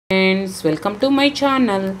Friends, welcome to my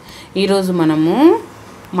channel. ఈరోజు మనము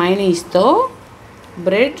మైనీస్తో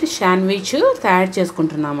bread sandwich తయారు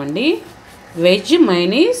చేసుకుంటున్నామండి. వెజ్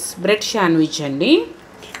మైనీస్ బ్రెడ్ శాండ్విచ్ అండి.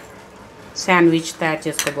 శాండ్విచ్ తయారు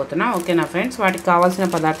చేసుకోబోతున్నా. ఓకేనా ఫ్రెండ్స్, వాటికి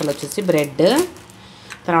కావాల్సిన పదార్థాలు వచ్చేసి బ్రెడ్,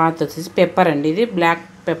 తర్వాత వచ్చేసి పెప్పర్ అండి, ఇది బ్లాక్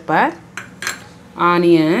పెప్పర్,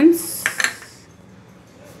 ఆనియన్స్,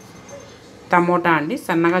 టమోటా అండి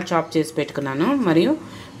సన్నగా చాప్ చేసి పెట్టుకున్నాను, మరియు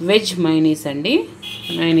వెజ్ మైనీస్ అండి,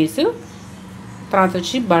 మైనీస్. తర్వాత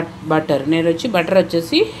వచ్చి బటర్, నేను వచ్చి బటర్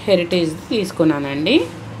వచ్చేసి హెరిటేజ్ తీసుకున్నానండి.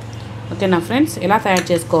 ఓకేనా ఫ్రెండ్స్, ఎలా తయారు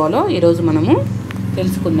చేసుకోవాలో ఈరోజు మనము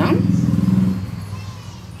తెలుసుకుందాం.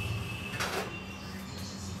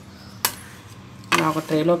 ఇలా ఒక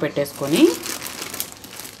ట్రేలో పెట్టేసుకొని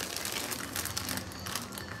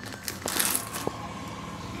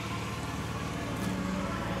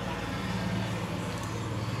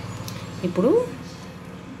ఇప్పుడు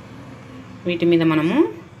వీటి మీద మనము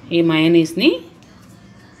ఈ మయోనీస్ని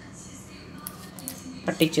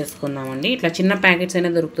పట్టించేసుకుందామండి. ఇట్లా చిన్న ప్యాకెట్స్ అయినా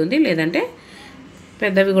దొరుకుతుంది, లేదంటే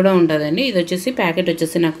పెద్దవి కూడా ఉంటుందండి. ఇది వచ్చేసి ప్యాకెట్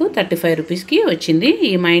వచ్చేసి నాకు 35 రూపీస్కి వచ్చింది.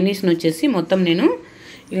 ఈ మయోనీస్ని వచ్చేసి మొత్తం నేను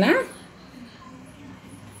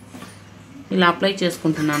ఇలా అప్లై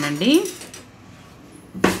చేసుకుంటున్నానండి.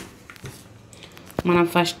 మనం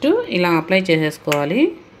ఫస్ట్ ఇలా అప్లై చేసేసుకోవాలి.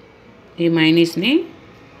 ఈ మయోనీస్ని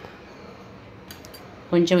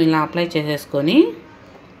కొంచెం ఇలా అప్లై చేసేసుకొని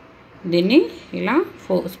దీన్ని ఇలా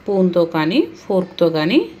స్పూన్తో కానీ ఫోర్క్తో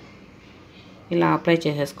కానీ ఇలా అప్లై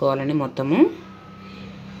చేసేసుకోవాలండి మొత్తము.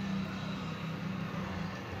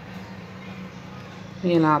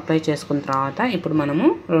 ఇలా అప్లై చేసుకున్న తర్వాత ఇప్పుడు మనము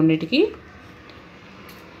రెండిటికి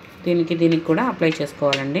దీనికి కూడా అప్లై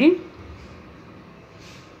చేసుకోవాలండి.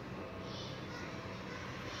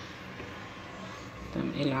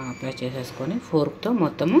 ఇలా అప్లై చేసేసుకొని ఫోర్క్తో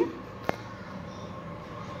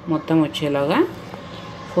మొత్తం వచ్చేలాగా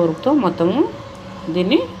ఫోర్క్తో మొత్తము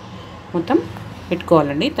దీన్ని మొత్తం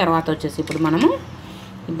పెట్టుకోవాలండి. తర్వాత వచ్చేసి ఇప్పుడు మనము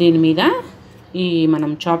దీని మీద ఈ మనం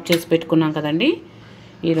చాప్ చేసి పెట్టుకున్నాం కదండి,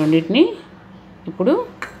 ఈ రెండింటిని ఇప్పుడు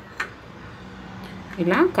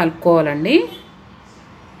ఇలా కలుపుకోవాలండి.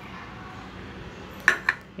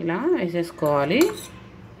 ఇలా వేసేసుకోవాలి.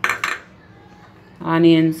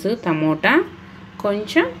 ఆనియన్స్, టమోటా,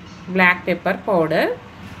 కొంచెం బ్లాక్ పెప్పర్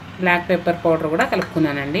పౌడర్ కూడా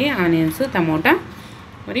కలుపుకున్నానండి. ఆనియన్స్, టమోటా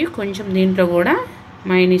మరియు కొంచెం దీంట్లో కూడా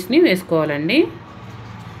మైనీస్ని వేసుకోవాలండి.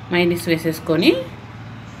 మైనీస్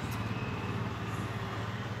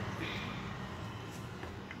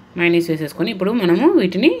వేసేసుకొని ఇప్పుడు మనము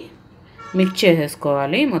వీటిని మిక్స్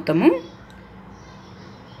చేసేసుకోవాలి. మొత్తము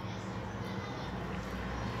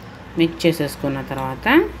మిక్స్ చేసేసుకున్న తర్వాత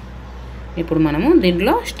ఇప్పుడు మనము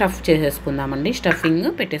దీంట్లో స్టఫ్ చేసేసుకుందామండి. స్టఫింగ్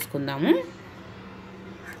పెట్టేసుకుందాము.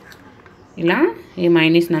 ఇలా ఈ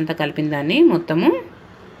మైనీస్ని అంతా కలిపిన దాన్ని మొత్తము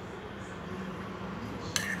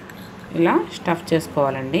ఇలా స్టఫ్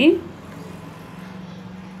చేసుకోవాలండి.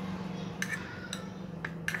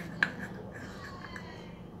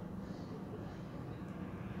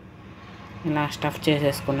 ఇలా స్టఫ్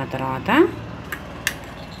చేసేసుకున్న తర్వాత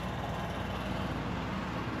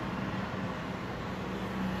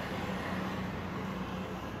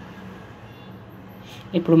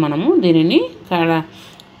ఇప్పుడు మనము దీనిని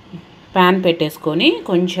ప్యాన్ పెట్టేసుకొని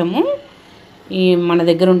కొంచెము ఈ మన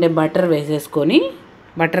దగ్గర ఉండే బటర్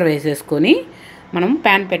వేసేసుకొని మనం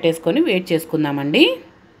ప్యాన్ పెట్టేసుకొని వేడి చేసుకుందామండి.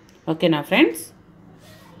 ఓకేనా ఫ్రెండ్స్,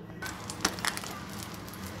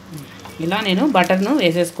 ఇలా నేను బటర్ను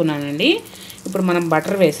వేసేసుకున్నానండి. ఇప్పుడు మనం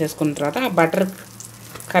బటర్ వేసేసుకున్న తర్వాత ఆ బటర్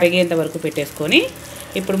కరిగేంత వరకు పెట్టేసుకొని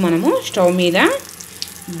ఇప్పుడు మనము స్టవ్ మీద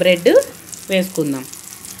బ్రెడ్ వేసుకుందాం.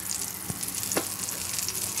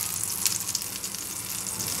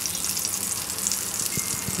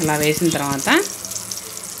 అలా వేసిన తర్వాత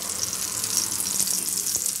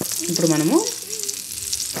ఇప్పుడు మనము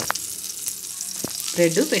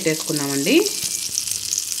బ్రెడ్ పెట్టేసుకున్నామండి.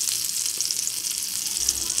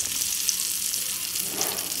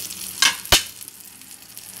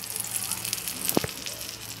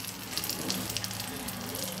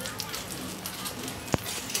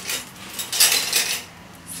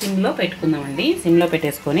 సిమ్లో పెట్టుకుందామండి. సిమ్లో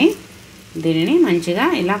పెట్టేసుకొని దీనిని మంచిగా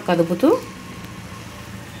ఇలా కదుపుతూ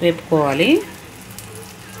వేపుకోవాలి.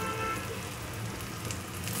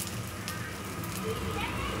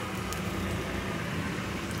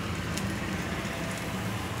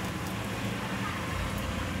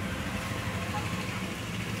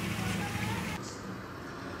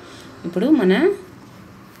 ఇప్పుడు మన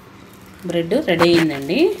బ్రెడ్ రెడీ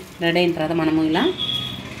అయిందండి. రెడీ అయిన తర్వాత మనము ఇలా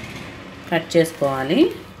కట్ చేసుకోవాలి.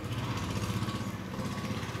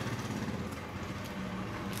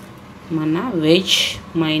 మన వెజ్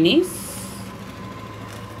మైనీస్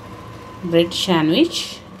బ్రెడ్ శాండ్విచ్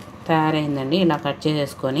తయారైందండి. ఇలా కట్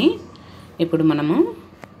చేసేసుకొని ఇప్పుడు మనము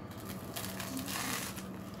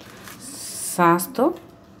సాస్తో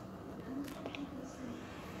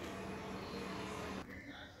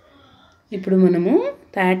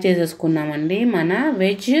తయారు చేసేసుకున్నామండి. మన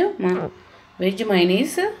వెజ్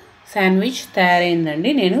మైనీస్ శాండ్విచ్ తయారైందండి.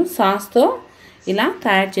 నేను సాస్తో ఇలా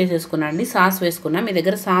తయారు చేసేసుకున్నాను అండి. సాస్ వేసుకున్నా. మీ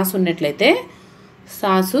దగ్గర సాస్ ఉన్నట్లయితే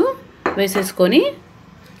సాసు వేసేసుకొని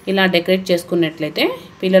ఇలా డెకరేట్ చేసుకున్నట్లయితే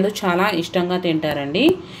పిల్లలు చాలా ఇష్టంగా తింటారండి.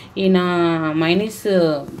 ఈ నా మైనీస్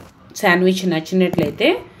శాండ్విచ్ నచ్చినట్లయితే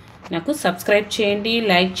నాకు సబ్స్క్రైబ్ చేయండి,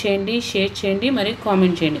 లైక్ చేయండి, షేర్ చేయండి, మరియు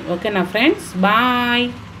కామెంట్ చేయండి. ఓకేనా ఫ్రెండ్స్, బాయ్.